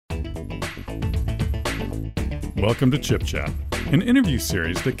Welcome to Chip Chat, an interview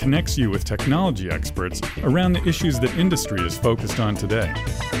series that connects you with technology experts around the issues that industry is focused on today.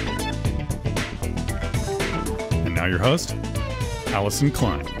 And now your host, Allison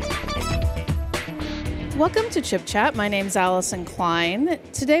Klein. Welcome to Chip Chat. My name's Allison Klein.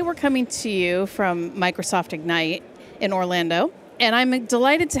 Today we're coming to you from Microsoft Ignite in Orlando. And I'm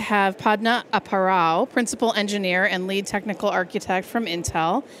delighted to have Padma Apparao, Principal Engineer and Lead Technical Architect from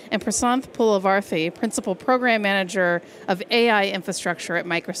Intel, and Prasanth Pullavarthi, Principal Program Manager of AI Infrastructure at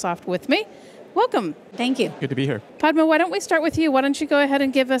Microsoft with me. Welcome. Thank you. Good to be here. Padma, why don't we start with you? Why don't you go ahead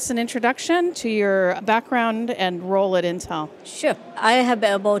and give us an introduction to your background and role at Intel? Sure. I have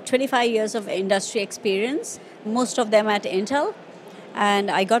about 25 years of industry experience, most of them at Intel. And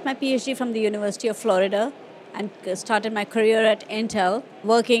I got my PhD from the University of Florida and started my career at Intel,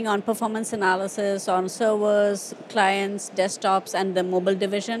 working on performance analysis on servers, clients, desktops, and the mobile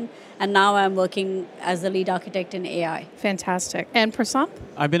division. And now I'm working as the lead architect in AI. Fantastic. And Prasanth?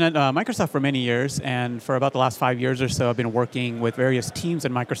 I've been at Microsoft for many years, and for about the last 5 years or so, I've been working with various teams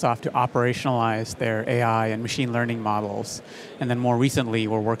at Microsoft to operationalize their AI and machine learning models. And then more recently,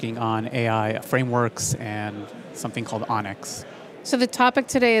 we're working on AI frameworks and something called ONNX. So the topic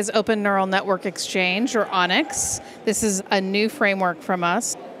today is Open Neural Network Exchange, or ONNX. This is a new framework from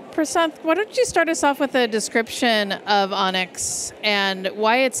us. Prasanth, why don't you start us off with a description of ONNX and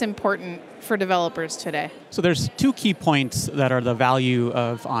why it's important for developers today? So there's two key points that are the value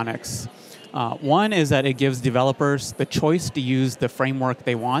of ONNX. One is that it gives developers the choice to use the framework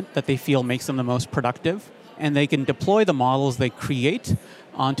they want, that they feel makes them the most productive, and they can deploy the models they create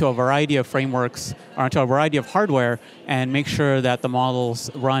onto a variety of frameworks or onto a variety of hardware and make sure that the models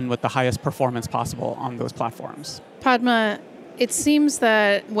run with the highest performance possible on those platforms. Padma, it seems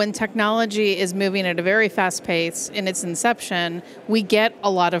that when technology is moving at a very fast pace in its inception, we get a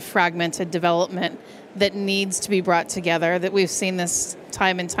lot of fragmented development that needs to be brought together, that we've seen this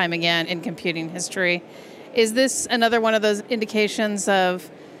time and time again in computing history. Is this another one of those indications of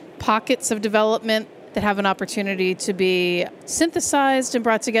pockets of development that have an opportunity to be synthesized and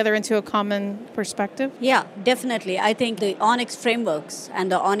brought together into a common perspective? Yeah, definitely. I think the ONNX frameworks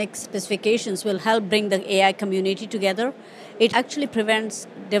and the ONNX specifications will help bring the AI community together. It actually prevents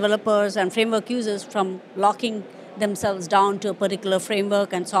developers and framework users from locking themselves down to a particular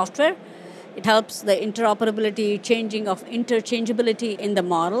framework and software. It helps the interoperability, changing of interchangeability in the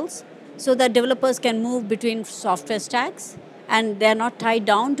models so that developers can move between software stacks and they're not tied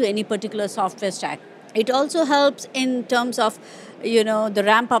down to any particular software stack. It also helps in terms of, the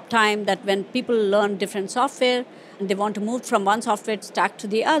ramp-up time, that when people learn different software and they want to move from one software stack to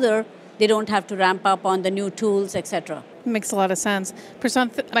the other, they don't have to ramp up on the new tools, etc. Makes a lot of sense.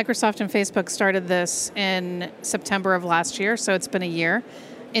 Prasanth, Microsoft and Facebook started this in September of last year, so it's been a year.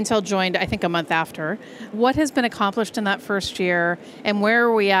 Intel joined, I think, a month after. What has been accomplished in that first year, and where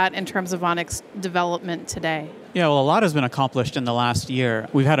are we at in terms of ONNX development today? Yeah, well, a lot has been accomplished in the last year.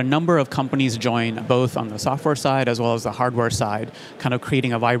 We've had a number of companies join, both on the software side as well as the hardware side, kind of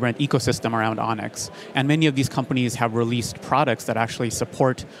creating a vibrant ecosystem around ONNX. And many of these companies have released products that actually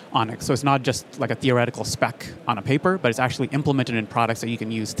support ONNX. So it's not just like a theoretical spec on a paper, but it's actually implemented in products that you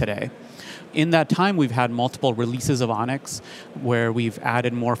can use today. In that time, we've had multiple releases of ONNX where we've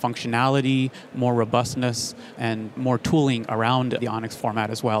added more functionality, more robustness, and more tooling around the ONNX format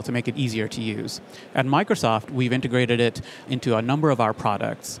as well to make it easier to use. At Microsoft, we've integrated it into a number of our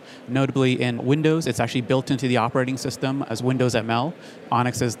products. Notably in Windows, it's actually built into the operating system as Windows ML.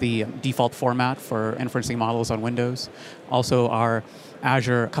 ONNX is the default format for inferencing models on Windows. Also, our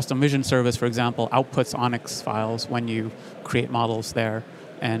Azure Custom Vision service, for example, outputs ONNX files when you create models there.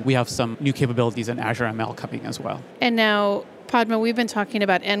 And we have some new capabilities in Azure ML coming as well. And now, Padma, we've been talking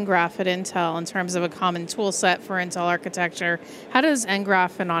about nGraph at Intel in terms of a common tool set for Intel architecture. How does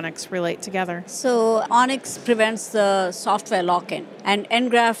nGraph and ONNX relate together? So ONNX prevents the software lock-in, and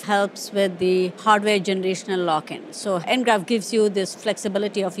nGraph helps with the hardware generational lock-in. So nGraph gives you this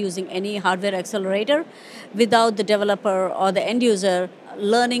flexibility of using any hardware accelerator without the developer or the end user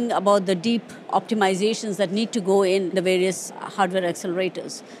learning about the deep optimizations that need to go in the various hardware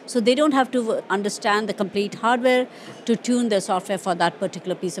accelerators. So they don't have to understand the complete hardware to tune their software for that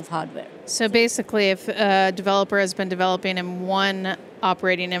particular piece of hardware. So basically, if a developer has been developing in one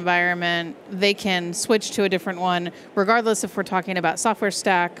operating environment, they can switch to a different one, regardless if we're talking about software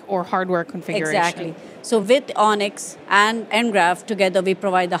stack or hardware configuration. Exactly. So with ONNX and nGraph together, we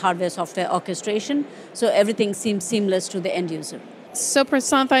provide the hardware-software orchestration, so everything seems seamless to the end user. So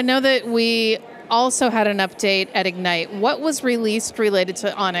Prasanth, I know that we also had an update at Ignite. What was released related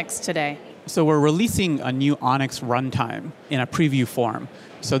to ONNX today? So we're releasing a new ONNX runtime in a preview form.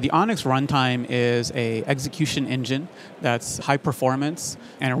 So the Onyx runtime is an execution engine that's high performance,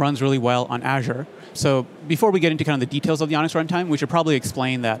 and it runs really well on Azure. So before we get into kind of the details of the Onyx runtime, we should probably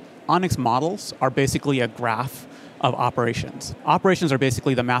explain that Onyx models are basically a graph of operations. Operations are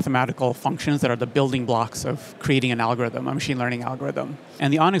basically the mathematical functions that are the building blocks of creating an algorithm, a machine learning algorithm.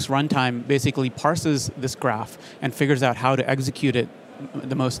 And the Onyx runtime basically parses this graph and figures out how to execute it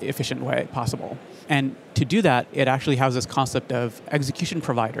the most efficient way possible. And to do that, it actually has this concept of execution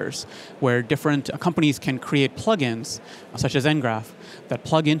providers, where different companies can create plugins, such as ngraph, that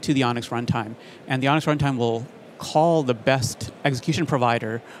plug into the Onyx runtime. And the Onyx runtime will call the best execution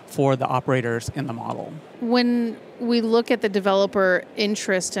provider for the operators in the model. When we look at the developer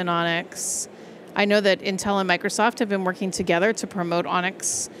interest in Onyx, I know that Intel and Microsoft have been working together to promote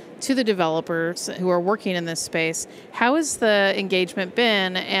Onyx to the developers who are working in this space. How has the engagement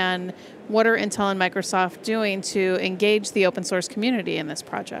been, and what are Intel and Microsoft doing to engage the open source community in this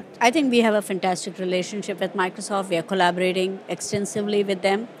project? I think we have a fantastic relationship with Microsoft. We are collaborating extensively with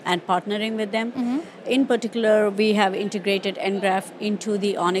them and partnering with them. Mm-hmm. In particular, we have integrated ngraph into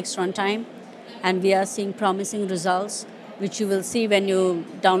the Onyx runtime, and we are seeing promising results, which you will see when you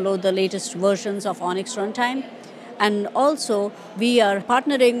download the latest versions of Onyx runtime. And also, we are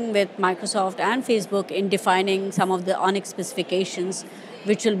partnering with Microsoft and Facebook in defining some of the Onyx specifications,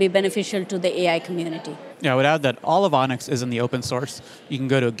 which will be beneficial to the AI community. Yeah, I would add that all of Onyx is in the open source. You can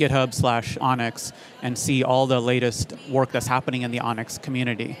go to GitHub/Onyx and see all the latest work that's happening in the Onyx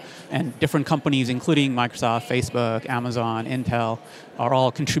community. And different companies, including Microsoft, Facebook, Amazon, Intel, are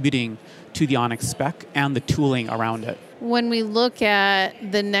all contributing to the Onyx spec and the tooling around it. When we look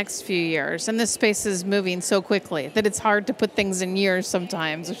at the next few years, and this space is moving so quickly that it's hard to put things in years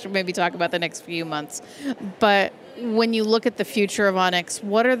sometimes. We should maybe talk about the next few months. But when you look at the future of Onyx,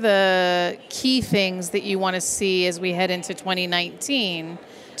 what are the key things that you want to see as we head into 2019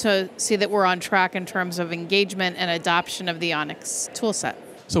 to see that we're on track in terms of engagement and adoption of the Onyx toolset?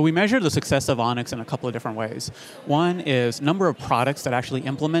 So we measure the success of Onyx in a couple of different ways. One is number of products that actually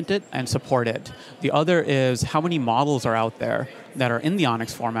implement it and support it. The other is how many models are out there that are in the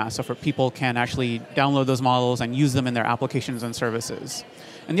Onyx format, so for people can actually download those models and use them in their applications and services.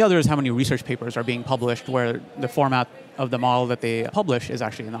 And the other is how many research papers are being published where the format of the model that they publish is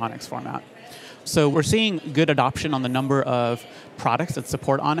actually in the Onyx format. So we're seeing good adoption on the number of products that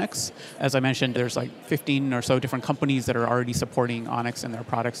support Onyx. As I mentioned, there's like 15 or so different companies that are already supporting Onyx in their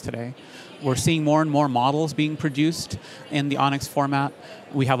products today. We're seeing more and more models being produced in the Onyx format.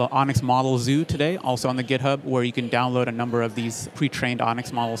 We have an Onyx Model Zoo today, also on the GitHub, where you can download a number of these pre-trained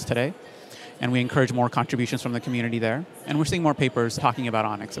Onyx models today. And we encourage more contributions from the community there. And we're seeing more papers talking about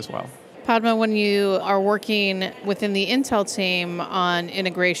Onyx as well. Padma, when you are working within the Intel team on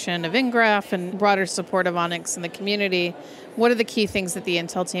integration of ngraph and broader support of Onyx in the community, what are the key things that the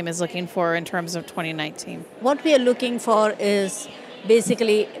Intel team is looking for in terms of 2019? What we are looking for is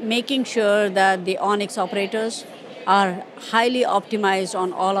basically making sure that the Onyx operators are highly optimized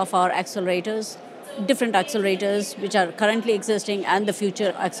on all of our accelerators, different accelerators which are currently existing and the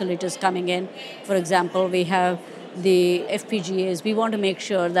future accelerators coming in. For example, we have the FPGAs. We want to make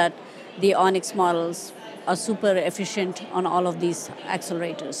sure that the Onyx models are super efficient on all of these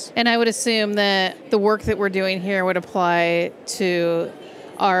accelerators. And I would assume that the work that we're doing here would apply to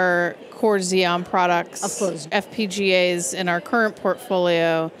our core Xeon products, of course, FPGAs in our current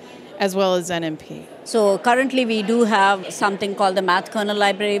portfolio, as well as NMP. So currently we do have something called the Math Kernel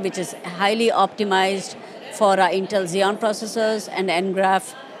Library, which is highly optimized for our Intel Xeon processors, and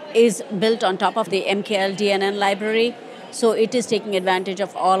ngraph is built on top of the MKL DNN library. So it is taking advantage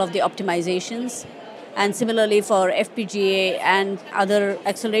of all of the optimizations. And similarly for FPGA and other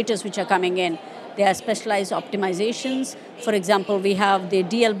accelerators which are coming in, there are specialized optimizations. For example, we have the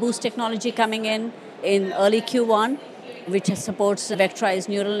DL Boost technology coming in early Q1, which supports vectorized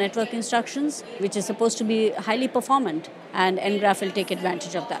neural network instructions, which is supposed to be highly performant, and ngraph will take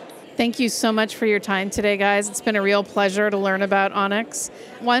advantage of that. Thank you so much for your time today, guys. It's been a real pleasure to learn about Onyx.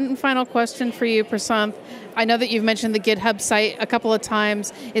 One final question for you, Prasanth. I know that you've mentioned the GitHub site a couple of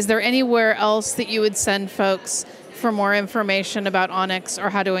times. Is there anywhere else that you would send folks for more information about Onyx or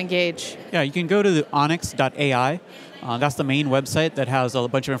how to engage? Yeah, you can go to the onyx.ai. That's the main website that has a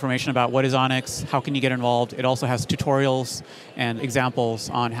bunch of information about what is Onyx, how can you get involved. It also has tutorials and examples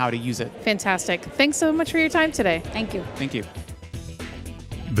on how to use it. Fantastic. Thanks so much for your time today. Thank you. Thank you.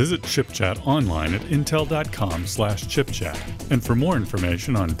 Visit ChipChat online at intel.com/chipchat. And for more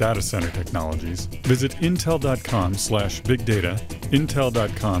information on data center technologies, visit intel.com/bigdata,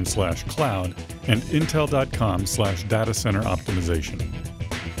 intel.com/cloud, and intel.com/datacenter optimization.